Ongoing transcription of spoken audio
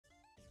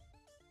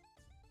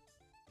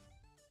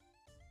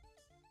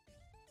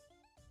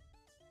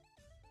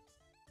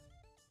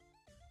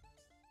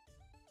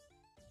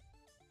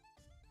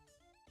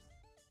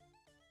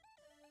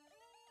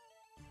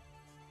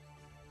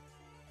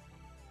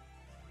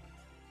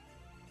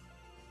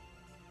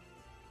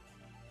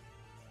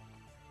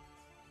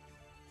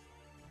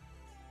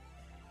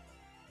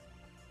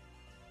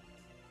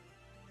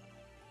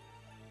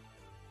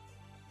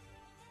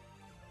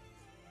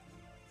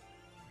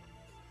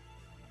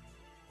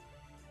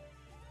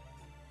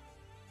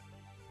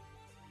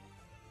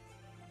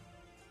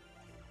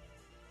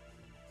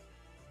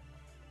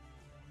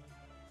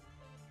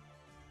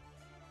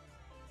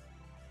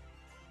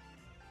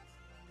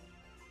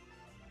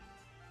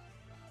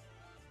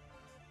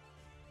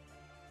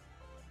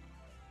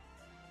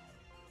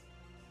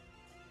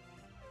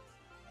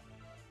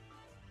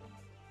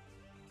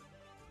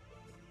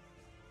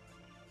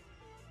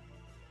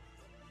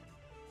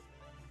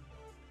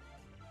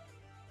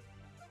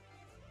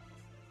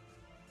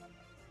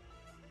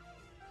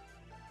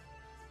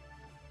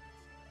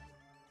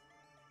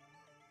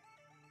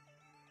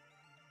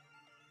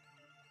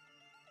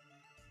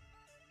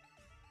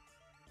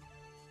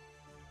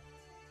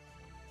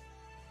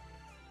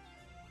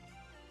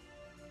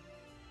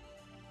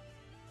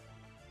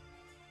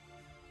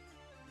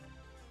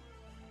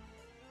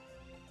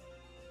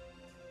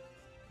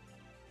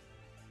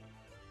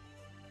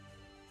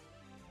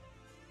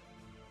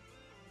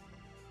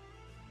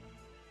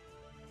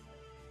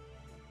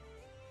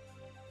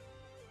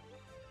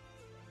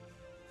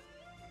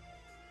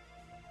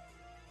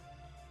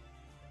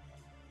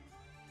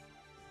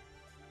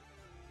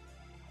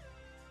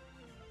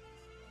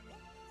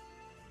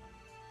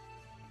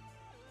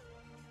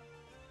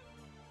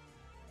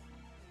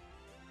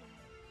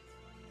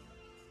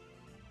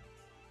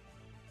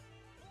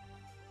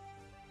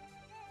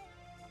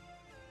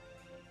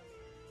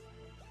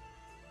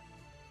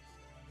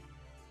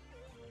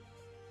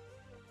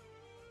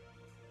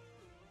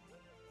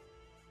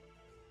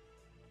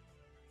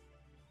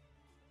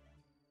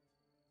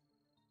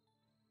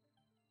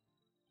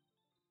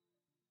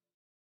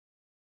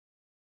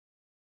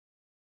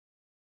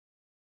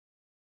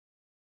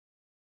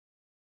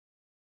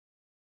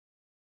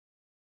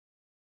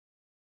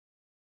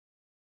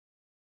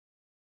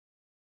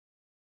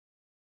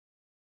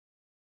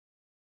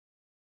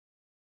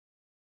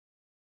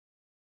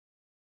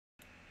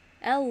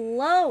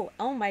Hello!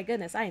 Oh my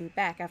goodness, I am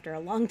back after a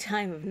long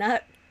time of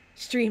not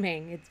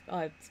streaming.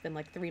 It's been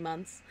like 3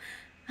 months.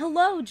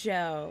 Hello,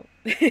 Joe.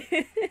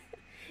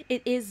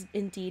 It is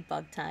indeed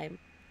bug time.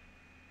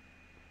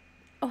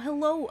 Oh,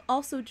 hello,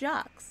 also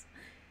Jocks.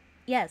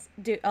 Yes,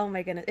 dude. Oh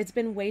my goodness, it's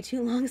been way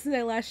too long since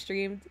I last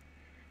streamed.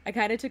 I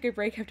kind of took a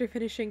break after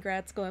finishing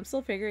grad school. I'm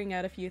still figuring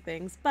out a few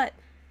things, but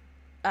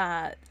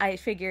I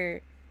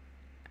figure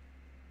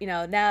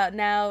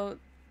now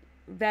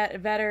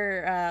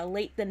better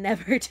late than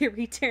never to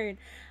return.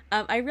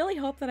 I really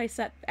hope that I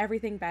set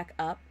everything back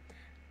up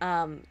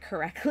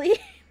correctly.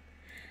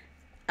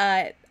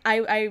 I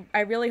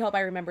really hope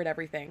I remembered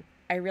everything.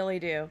 I really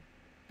do.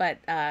 But,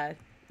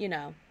 you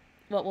know,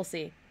 well, we'll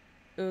see.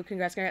 Ooh,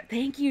 congrats.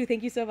 Thank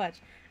you so much.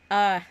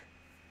 Uh,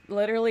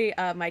 literally,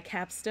 my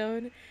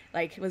capstone,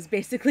 like, was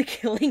basically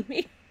killing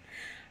me.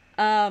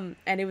 And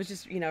it was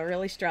just,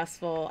 really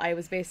stressful. I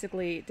was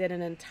basically did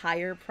an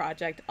entire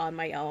project on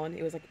my own.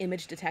 It was like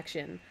image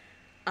detection.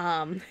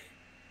 Um,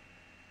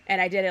 and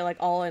I did it like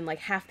all in like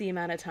half the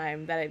amount of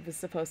time that it was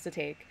supposed to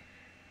take.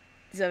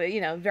 So,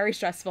 very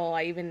stressful.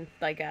 I even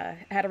like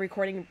had a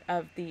recording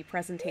of the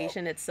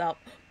presentation itself.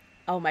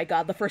 Oh my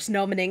god, the first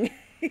nomening.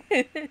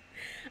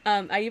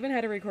 I even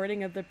had a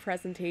recording of the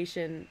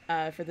presentation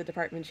for the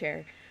department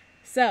chair.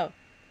 So,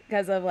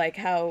 because of like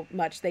how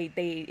much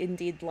they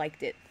indeed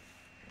liked it.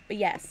 But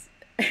yes,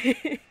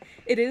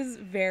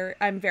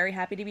 I'm very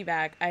happy to be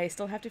back. I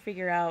still have to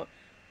figure out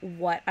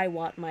what I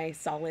want my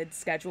solid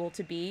schedule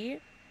to be.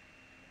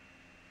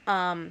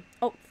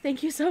 Oh,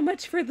 thank you so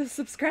much for the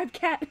subscribe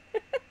cat.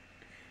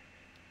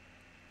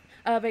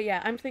 But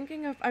yeah,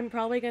 I'm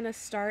probably gonna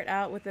start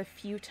out with a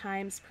few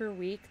times per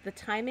week. The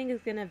timing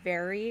is gonna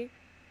vary.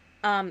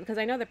 Because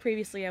I know that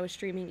previously I was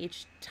streaming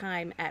each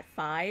time at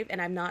 5, and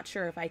I'm not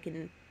sure if I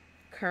can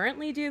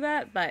currently do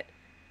that, but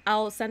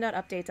I'll send out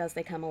updates as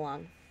they come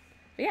along.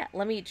 But yeah,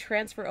 let me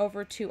transfer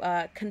over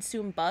to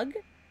consume bug.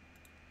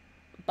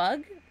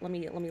 Let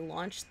me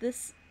launch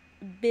this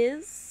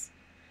biz.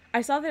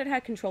 I saw that it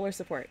had controller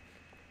support,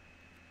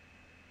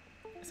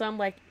 so I'm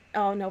like,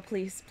 oh no,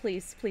 please,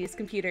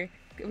 computer,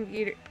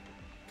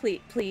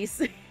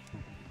 please.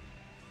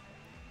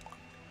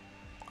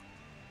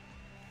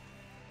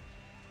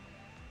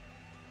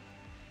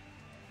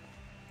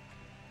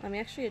 Let me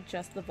actually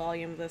adjust the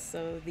volume of this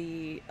so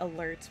the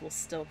alerts will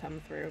still come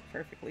through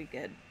perfectly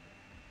good.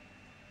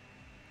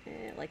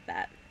 Like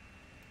that.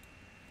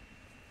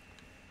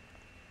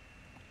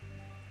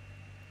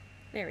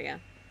 There we go.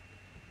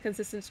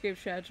 Consistent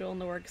script schedule in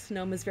the works.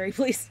 Gnome is very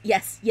pleased.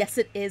 Yes,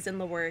 it is in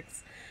the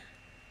works.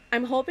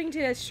 I'm hoping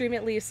to stream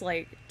at least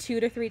like 2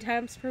 to 3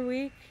 times per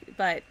week,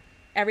 but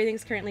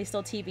everything's currently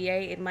still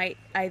TBA. It might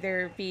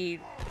either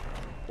be.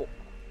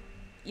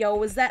 Yo,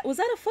 was that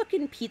a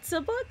fucking pizza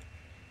bug?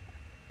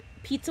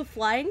 Pizza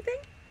flying thing?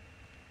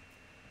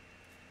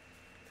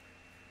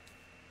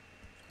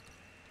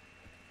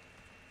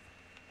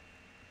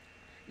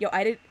 Yo,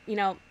 I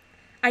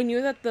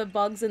knew that the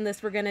bugs in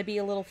this were gonna be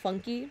a little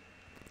funky,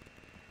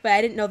 but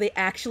I didn't know they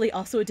actually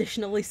also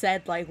additionally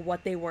said like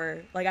what they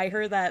were. Like I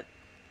heard that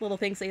little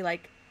thing say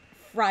like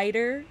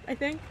frieder, I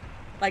think,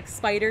 like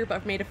spider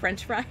but made of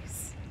French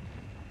fries.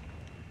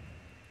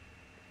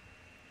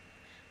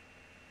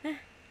 But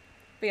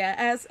yeah,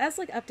 as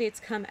like updates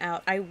come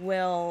out, I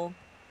will.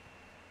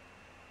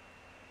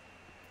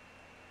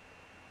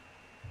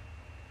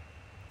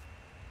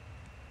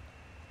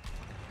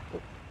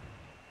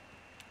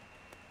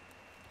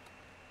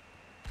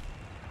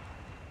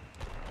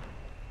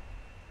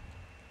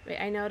 Wait,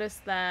 I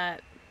noticed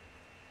that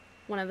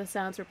one of the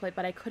sounds were played,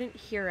 but I couldn't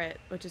hear it,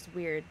 which is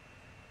weird.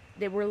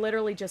 They were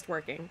literally just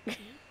working.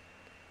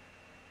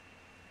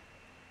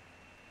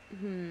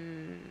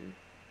 Hmm.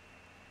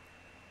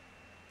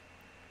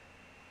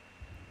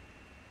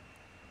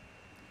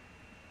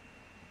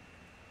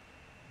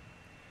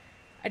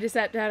 I just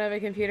sat down at my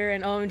computer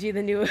and OMG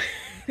the new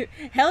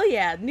hell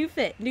yeah, new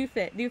fit.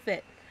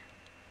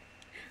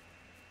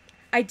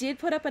 I did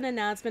put up an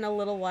announcement a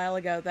little while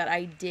ago that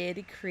I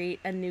did create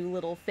a new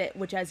little fit,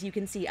 which as you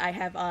can see I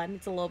have on.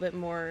 It's a little bit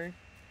more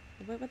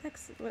what the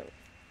heck's what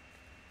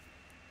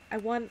I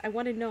want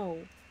to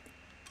know.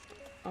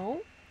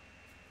 Oh?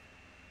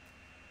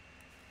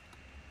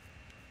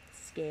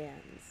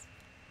 Scans.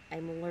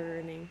 I'm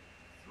learning.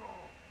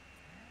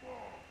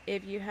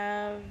 If you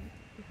have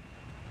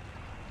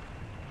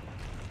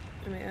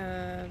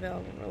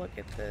available, look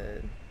at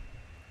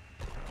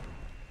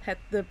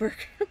the burger.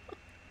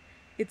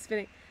 It's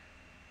spinning.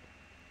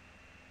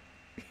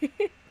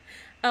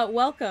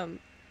 Welcome.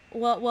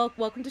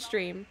 Welcome to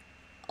stream.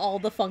 All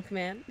the Funk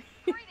Man.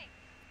 Greetings.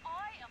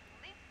 I am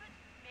Lisbeth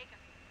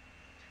Megafin,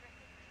 intrepid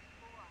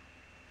explorer,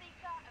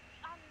 seeker of the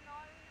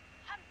unknown,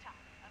 hunter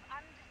of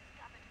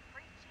undiscovered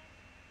creatures.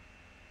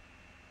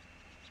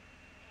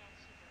 And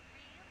she's a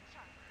real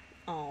chunker.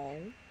 Oh.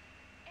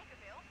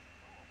 Eckerbill?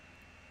 Oh.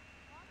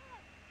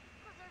 What?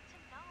 People deserve to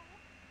know.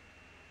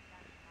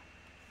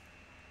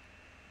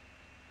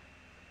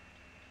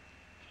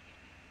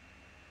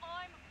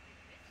 I'm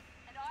Lisbeth,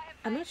 and I have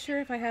I'm not sure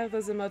if I have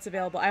those emotes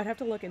available. I would have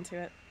to look into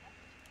it.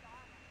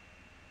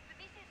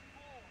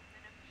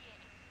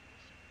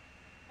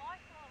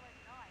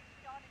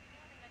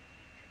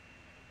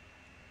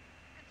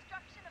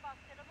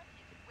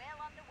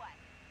 away.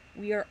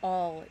 We are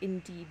all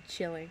indeed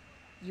chilling.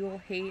 You'll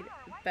hate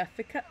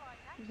Beffica.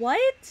 Civilization.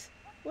 What?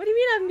 What do you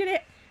mean I'm gonna?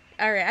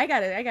 All right, I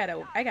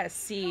No, gotta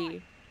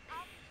see.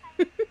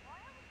 untamed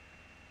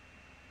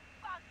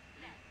wild Bugsnax.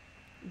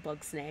 They're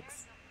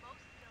Bugsnax. the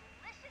most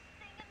delicious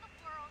thing in the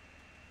world.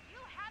 You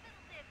haven't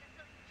lived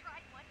until you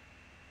tried one.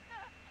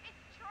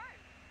 It's true.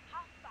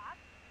 Half bug,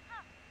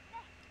 half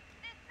snake.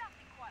 There's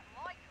nothing quite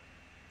like them.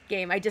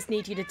 Game. I just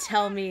need you to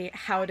tell me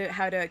how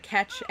to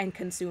catch and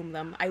consume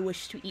them. I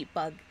wish to eat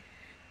bug.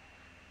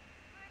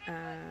 Good input,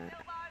 Uh,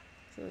 Bilbo.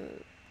 so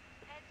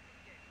As for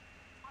you,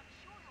 I'm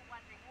sure you're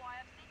wondering why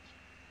I've sent you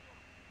this gift.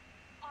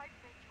 I've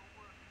read your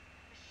work.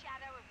 The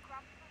Shadow of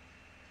Grumpfoot,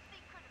 The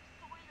Secret of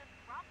Soylent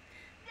Grump,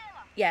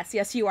 Stella.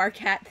 yes, you are,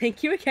 Cat.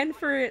 Thank you again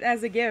for it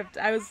as a gift.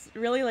 I was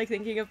really like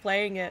thinking of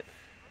playing it,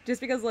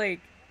 just because like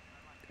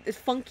it's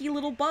funky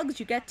little bugs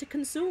you get to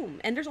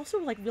consume, and there's also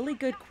like really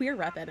good queer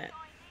rep in it.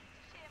 I need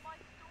to share my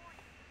story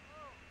with the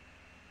world.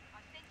 I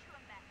sent you a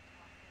map to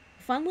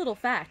uncover. Fun little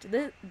fact: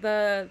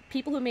 the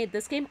people who made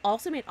this game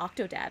also made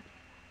Octodad.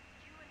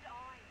 You and I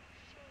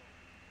will share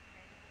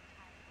this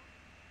incredible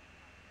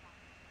tale.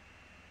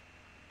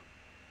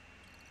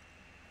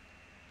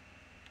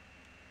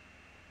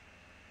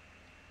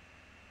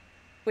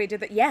 Wait,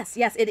 did that? Yes,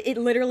 it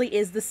literally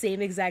is the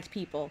same exact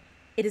people.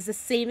 It is the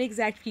same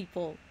exact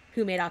people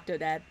who made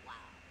Octodad. Wow,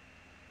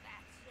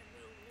 that's your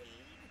new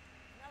lead?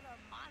 Another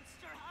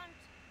monster hunt?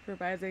 For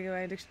Binding of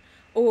Isaac.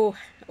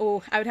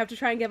 I would have to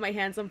try and get my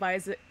hands on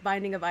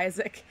Binding of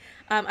Isaac.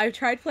 I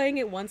tried playing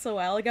it once a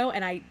while ago,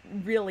 and I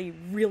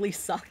really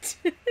sucked.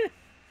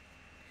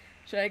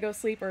 Should I go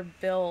sleep or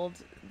build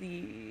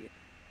the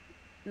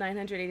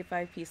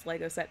 985-piece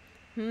Lego set?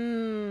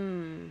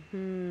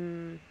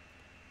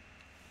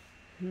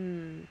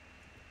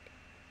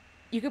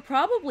 You could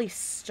probably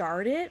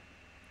start it,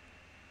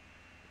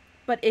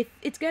 but if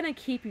it's gonna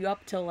keep you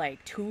up till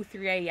like 2,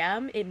 3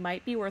 a.m., it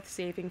might be worth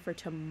saving for Do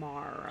you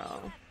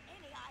tomorrow. have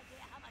any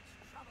idea how much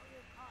trouble you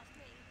caused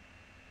me?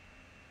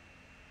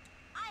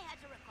 I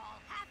had to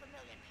recall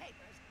 500,000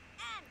 papers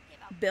and give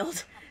a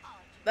Build.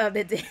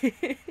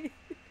 apology.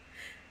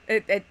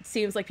 It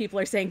seems like people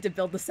are saying to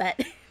build the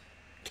set.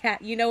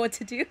 Cat, you know what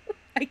to do,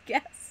 I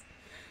guess.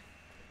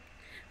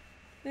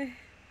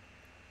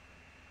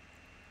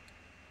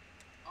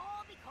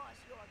 All because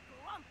your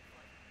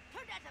Grumpfoot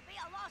turned out to be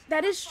a lost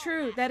That is football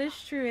true. That is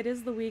mascot. true. It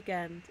is the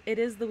weekend. It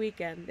is the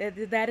weekend.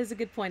 That is a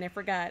good point. I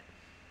forgot.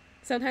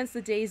 Sometimes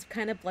the days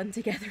kind of blend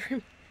together.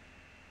 We've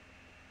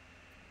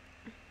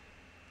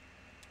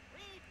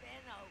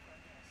been over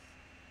this.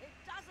 It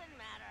doesn't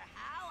matter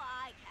how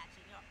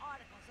eye-catching your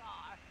articles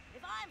are.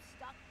 If I'm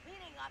stuck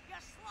cleaning up your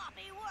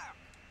sloppy work,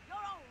 you're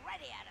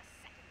already out of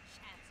second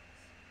chances.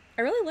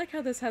 I really like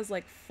how this has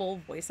like full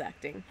voice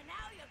acting. And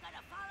now you're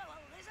gonna follow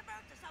Elizabeth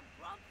to some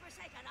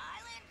grump-forsaken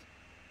island?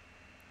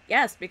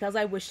 Yes, because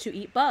I wish to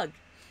eat bug.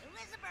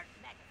 Elizabeth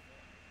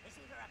Megafin is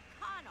either a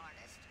con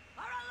artist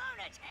or a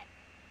lunatic.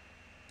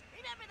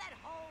 Remember that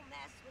whole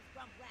mess with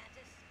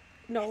Grumplantis?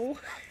 No.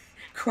 This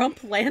Bugsnax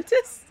Crumplantis?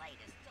 is the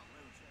latest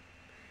delusion.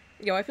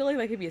 Yo, I feel like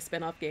that could be a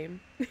spin-off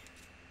game.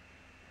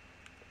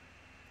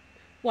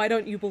 Why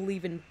don't you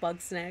believe in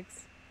Bugsnax?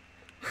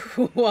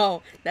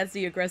 Whoa, that's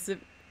the aggressive.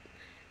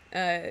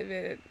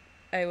 I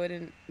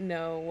wouldn't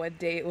know what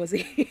day it was.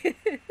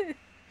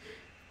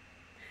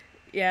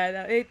 Yeah,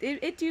 no,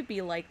 it do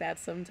be like that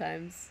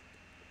sometimes.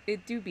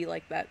 It do be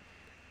like that.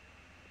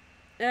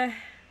 Uh,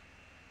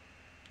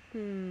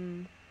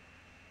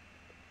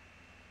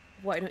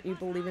 Why don't you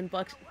believe in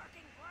Bugs? A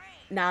working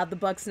brain. Nah, the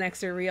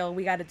Bugsnax are real.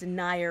 We got a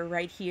denier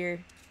right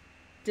here.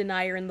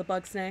 Denier in the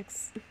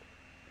Bugsnax. Do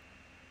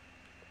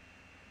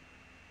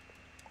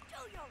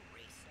your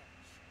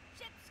research.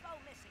 Ships go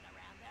missing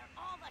around there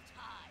all the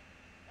time.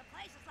 The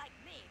place is like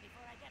me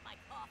before I get my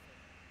coffee.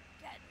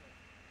 Deadly.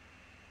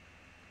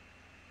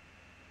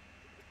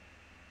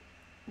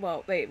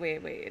 Whoa,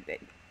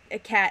 wait. A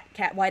cat,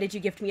 why did you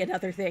gift me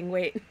another thing?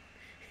 Wait.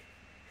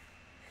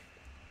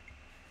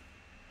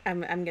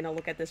 I'm gonna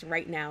look at this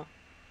right now.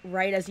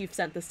 Right as you've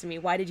sent this to me.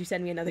 Why did you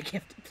send me another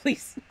gift?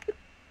 Please.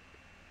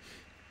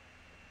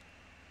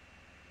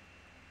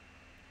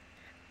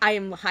 I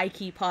am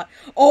high-key pot.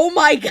 Oh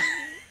my god!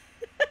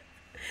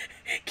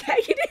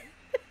 Cat, you did.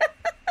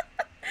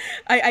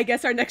 I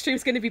guess our next stream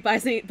is gonna be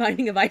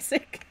Binding of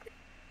Isaac.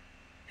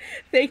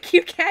 Thank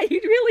you, Cat. You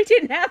really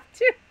didn't have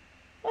to.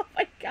 Oh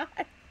my god.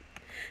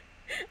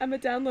 I'm gonna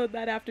download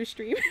that after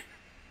stream.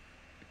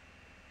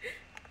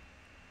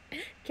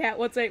 Cat,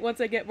 once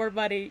I get more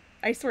money,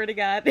 I swear to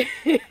God.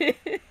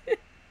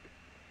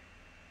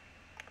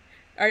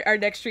 Our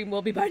next stream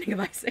will be Binding of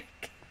Isaac.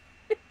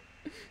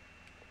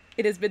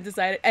 It has been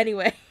decided.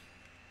 Anyway.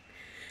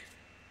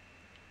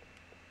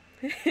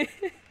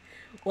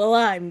 Well,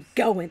 I'm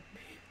going.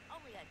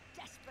 Only a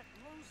desperate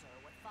loser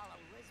would follow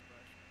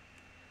Lisbeth.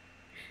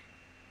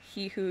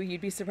 He who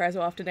you'd be surprised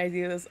how often I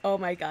do this. Oh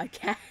my god,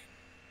 Cat.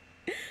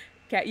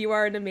 Cat, you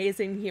are an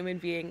amazing human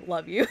being.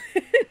 Love you.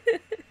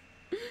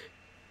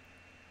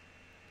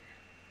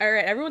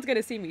 Alright, everyone's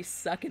gonna see me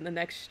suck in the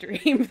next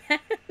stream then.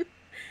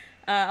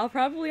 I'll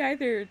probably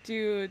either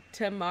do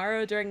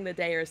tomorrow during the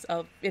day or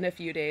so in a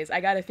few days.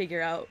 I gotta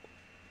figure out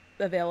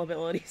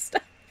availability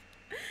stuff.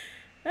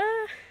 Uh,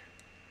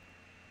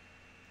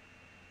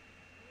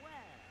 Well,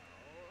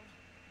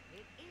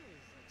 it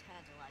is a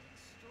tantalizing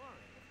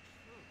story, if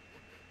true.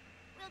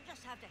 We'll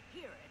just have to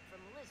hear it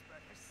from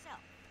Lisbeth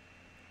herself.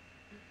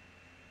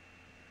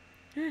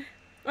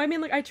 I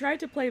mean, like I tried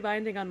to play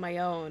Binding on my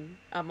own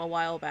a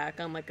while back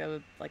on like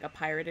a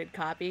pirated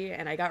copy,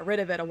 and I got rid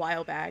of it a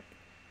while back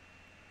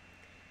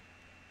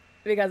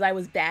because I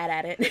was bad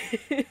at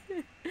it.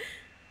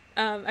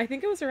 I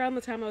think it was around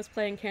the time I was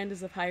playing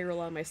Candace of Hyrule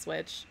on my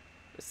Switch,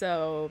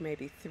 so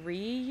maybe 3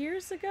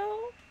 years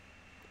ago,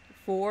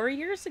 4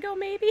 years ago,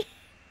 maybe.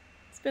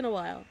 It's been a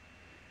while.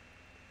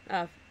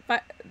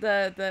 But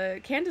the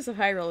Candace of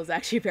Hyrule is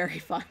actually very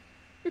fun.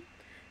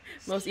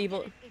 Most See, you evil.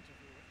 get an interview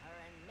with her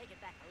and make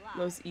it back alive.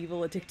 Most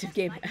evil It addictive just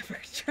game might ever. do the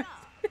Trust. job.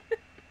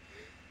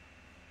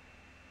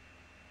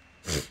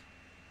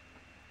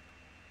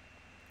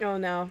 Oh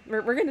no,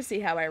 we're gonna see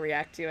how I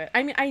react to it.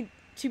 I mean,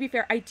 to be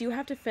fair, I do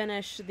have to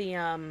finish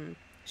the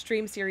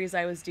stream series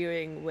I was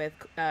doing with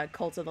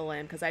Cult of the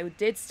Lamb because I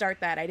did start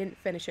that. I didn't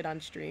finish it on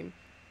stream.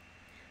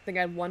 I think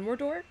I had one more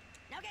door,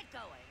 Now get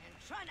going and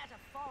try not to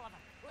fall off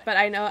a cliff. but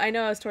I know I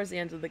was towards the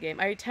end of the game.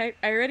 I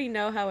already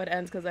know how it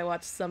ends because I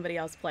watched somebody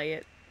else play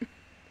it.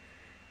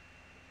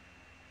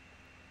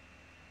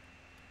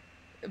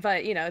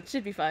 But, you know, it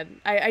should be fun.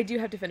 I do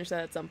have to finish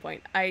that at some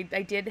point. I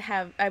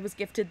was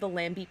gifted the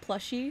Lambie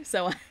plushie,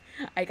 so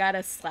I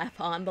gotta slap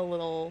on the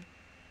little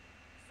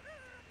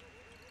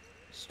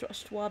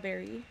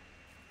strawberry.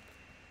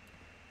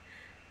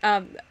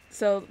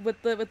 So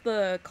with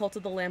the Cult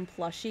of the Lamb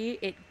plushie,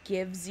 it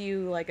gives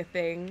you like a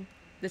thing.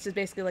 This is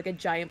basically like a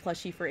giant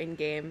plushie for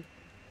in-game.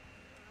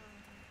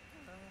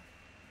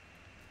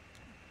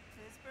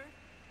 Lisbeth,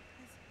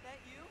 is that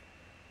you?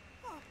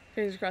 Oh,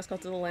 Fingers crossed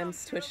Cult of the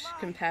Lamb's Twitch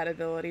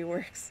compatibility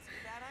works.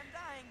 that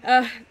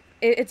I'm dying.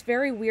 It's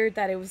very weird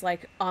that it was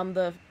like on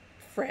the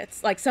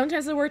fritz. Like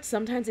sometimes it worked,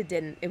 sometimes it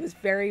didn't. It was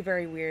very,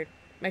 very weird.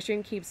 My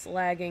stream keeps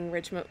lagging.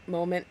 Rich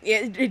moment.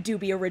 It do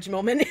be a rich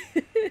moment.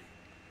 What?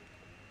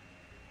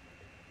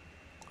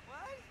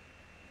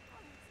 Oh,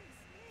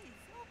 it's me,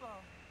 Filbo.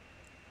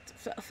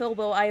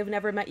 Philbo, I have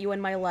never met you in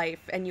my life,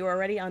 and you're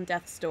already on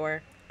death's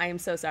door. I am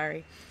so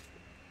sorry.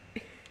 I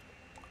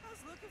was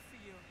looking for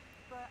you,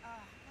 but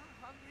got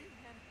hungry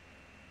and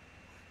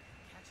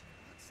catching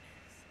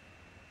Bugsnax.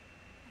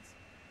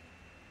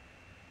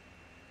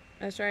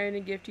 I was trying to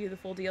gift you the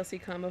full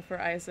DLC combo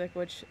for Isaac,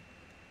 which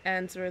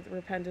ends with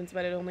repentance,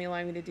 but it only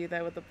allowed me to do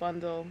that with the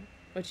bundle,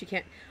 which you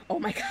can't. Oh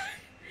my god,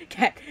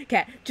 cat,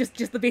 just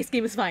the base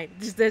game is fine.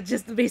 Just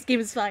the base game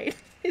is fine.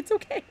 It's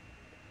okay.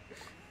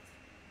 That's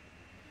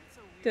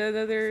so The weird.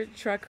 other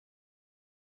truck